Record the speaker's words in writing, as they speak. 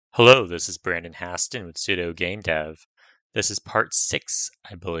Hello, this is Brandon Haston with Pseudo Game Dev. This is part 6,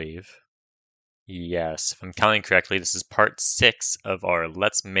 I believe. Yes, if I'm counting correctly, this is part 6 of our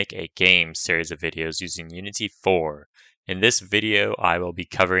Let's Make a Game series of videos using Unity 4. In this video, I will be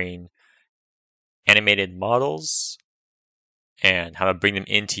covering animated models and how to bring them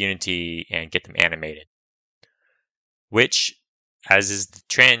into Unity and get them animated, which, as is the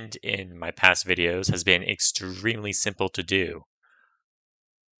trend in my past videos, has been extremely simple to do.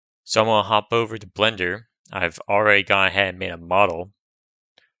 So I'm going to hop over to Blender. I've already gone ahead and made a model.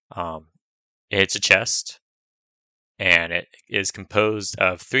 It's a chest, and it is composed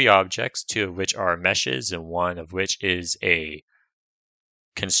of 3 objects, 2 of which are meshes, and 1 of which is a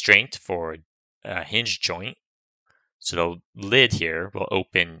constraint for a hinge joint. So the lid here will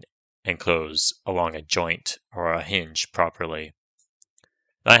open and close along a joint or a hinge properly.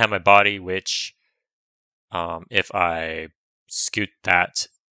 Then I have my body, which, if I scoot that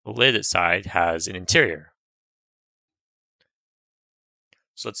lid aside, has an interior.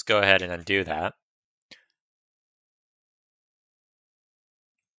 So let's go ahead and undo that.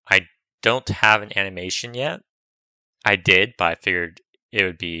 I don't have an animation yet. I did, but I figured it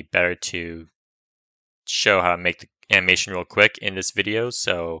would be better to show how to make the animation real quick in this video,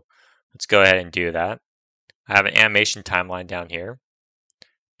 so let's go ahead and do that. I have an animation timeline down here,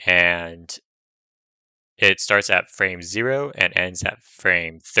 and it starts at frame 0 and ends at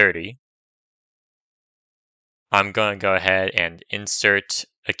frame 30. I'm going to go ahead and insert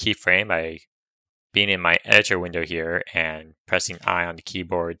a keyframe by being in my editor window here and pressing I on the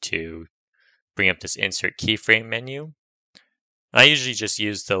keyboard to bring up this insert keyframe menu. I usually just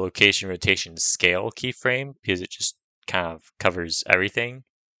use the location, rotation, scale keyframe because it just kind of covers everything.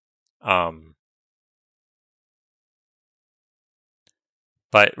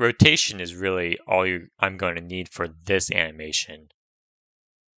 But rotation is really all I'm going to need for this animation.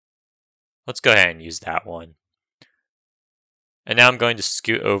 Let's go ahead and use that one. And now I'm going to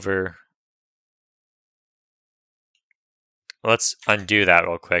scoot over. Let's undo that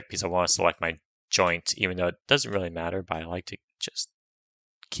real quick because I want to select my joint, even though it doesn't really matter, but I like to just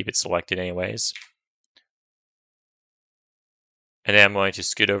keep it selected anyways. And then I'm going to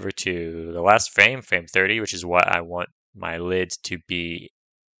scoot over to the last frame, frame 30, which is what I want my lid to be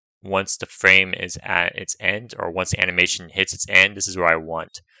once the frame is at its end, or once the animation hits its end. This is where I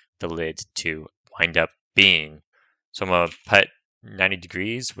want the lid to wind up being. So I'm going to put 90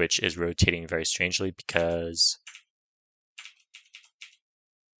 degrees, which is rotating very strangely because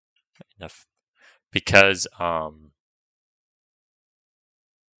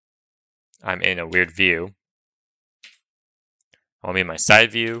I'm in a weird view. I'll be in my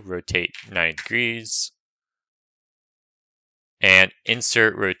side view, rotate 90 degrees, and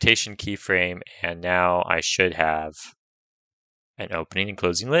insert rotation keyframe, and now I should have an opening and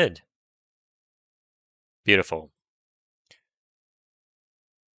closing lid. Beautiful.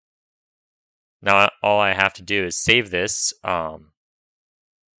 Now all I have to do is save this file.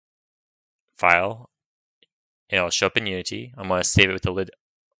 It'll show up in Unity. I'm going to save it with the lid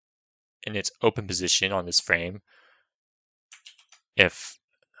in its open position on this frame. If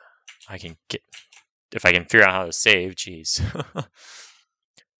I can figure out how to save, geez.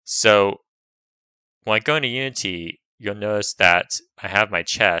 So when I go into Unity, you'll notice that I have my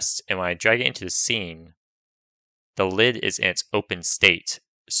chest, and when I drag it into the scene, the lid is in its open state.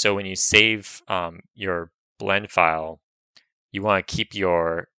 So when you save your blend file, you want to keep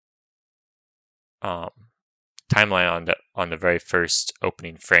your timeline on the very first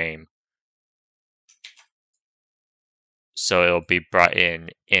opening frame, so it'll be brought in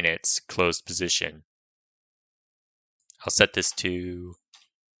its closed position. I'll set this to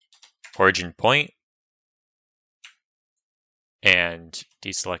origin point and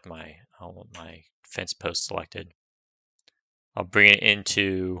deselect I want my fence post selected. I'll bring it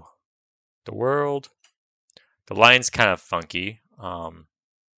into the world. The line's kind of funky.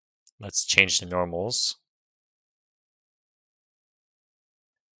 Let's change the normals.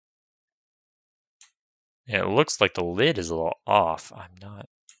 And it looks like the lid is a little off. I'm not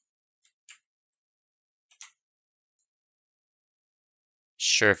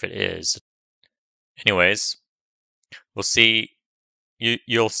sure if it is. Anyways, we'll see.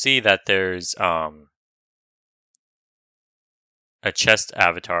 You'll see that there's a chest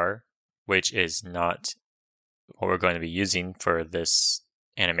avatar, which is not what we're going to be using for this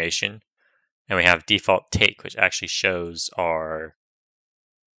animation. And we have default take, which actually shows our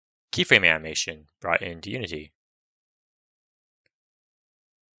keyframe animation brought into Unity.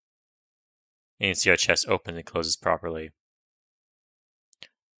 And you can see our chest opens and closes properly.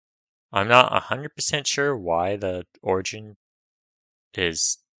 I'm not 100% sure why the origin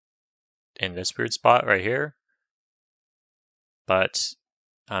is in this weird spot right here. But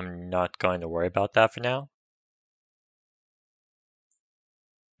I'm not going to worry about that for now.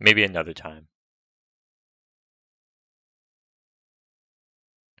 Maybe another time.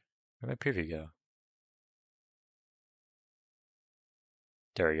 Where'd my preview go?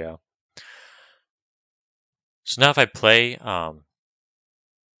 There we go. So now if I play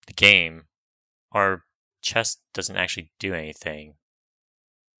the game, our chest doesn't actually do anything.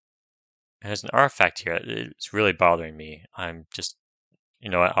 There's an artifact here. It's really bothering me. I'm just, you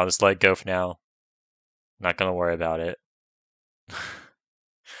know what? I'll just let it go for now. I'm not gonna worry about it.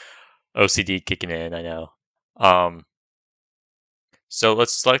 OCD kicking in, I know. So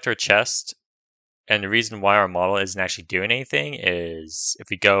let's select our chest. And the reason why our model isn't actually doing anything is if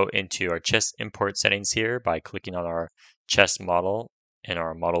we go into our chest import settings here by clicking on our chest model in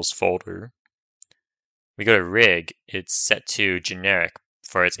our models folder, we go to rig, it's set to generic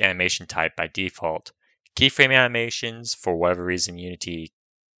for its animation type by default. Keyframe animations, for whatever reason, Unity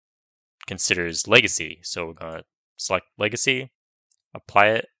considers legacy. So we're going to select legacy, apply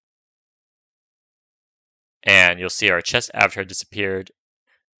it, and you'll see our chest avatar disappeared,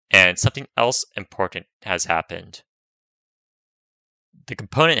 and something else important has happened. The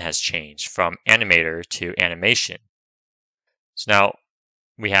component has changed from animator to animation. So now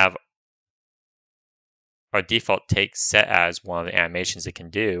we have our default take set as one of the animations it can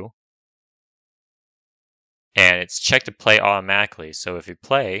do, and it's checked to play automatically. So if we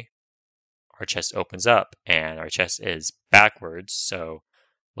play, our chest opens up and our chest is backwards. So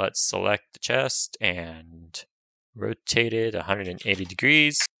let's select the chest and rotate it 180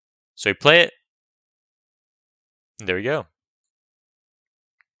 degrees. So we play it, and there we go.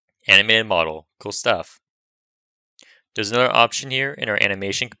 Animated model, cool stuff. There's another option here in our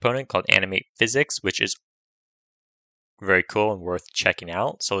animation component called Animate Physics, which is very cool and worth checking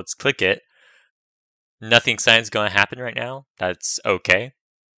out. So let's click it. Nothing exciting is going to happen right now. That's okay.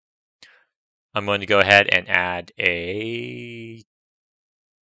 I'm going to go ahead and add a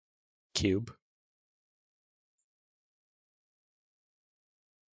cube.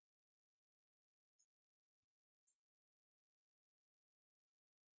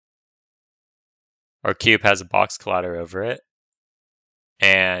 Our cube has a box collider over it.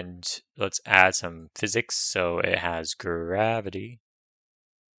 And let's add some physics so it has gravity.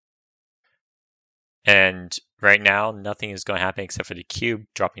 And right now, nothing is going to happen except for the cube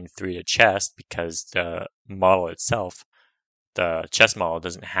dropping through the chest because the model itself, the chest model,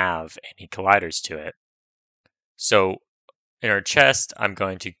 doesn't have any colliders to it. So in our chest, I'm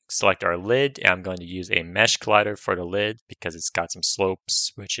going to select our lid, and I'm going to use a mesh collider for the lid because it's got some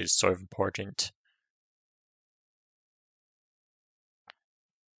slopes, which is sort of important.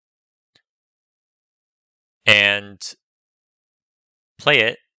 And play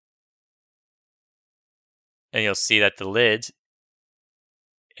it, and you'll see that the lid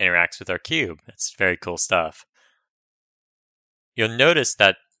interacts with our cube. That's very cool stuff. You'll notice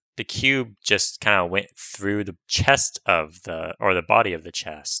that the cube just kind of went through the chest of the body of the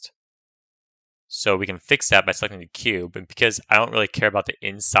chest. So we can fix that by selecting the cube. And because I don't really care about the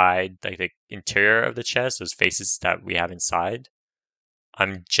inside, like the interior of the chest, those faces that we have inside,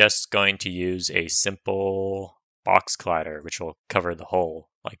 I'm just going to use a simple box collider, which will cover the whole,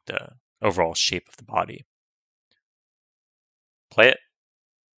 like the overall shape of the body. Play it.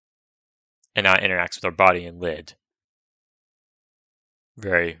 And now it interacts with our body and lid.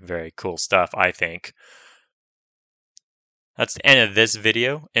 Very, very cool stuff, I think. That's the end of this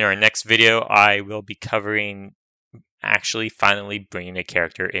video. In our next video, I will be covering actually finally bringing a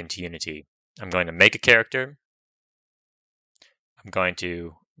character into Unity. I'm going to make a character. I'm going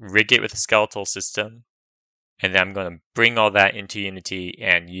to rig it with a skeletal system. And then I'm going to bring all that into Unity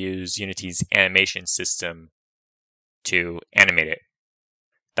and use Unity's animation system to animate it.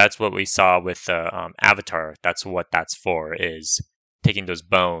 That's what we saw with the avatar. That's what that's for, is taking those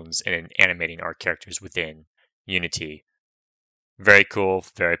bones and animating our characters within Unity. Very cool,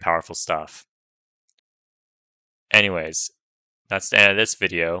 very powerful stuff. Anyways, that's the end of this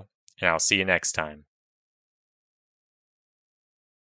video, and I'll see you next time.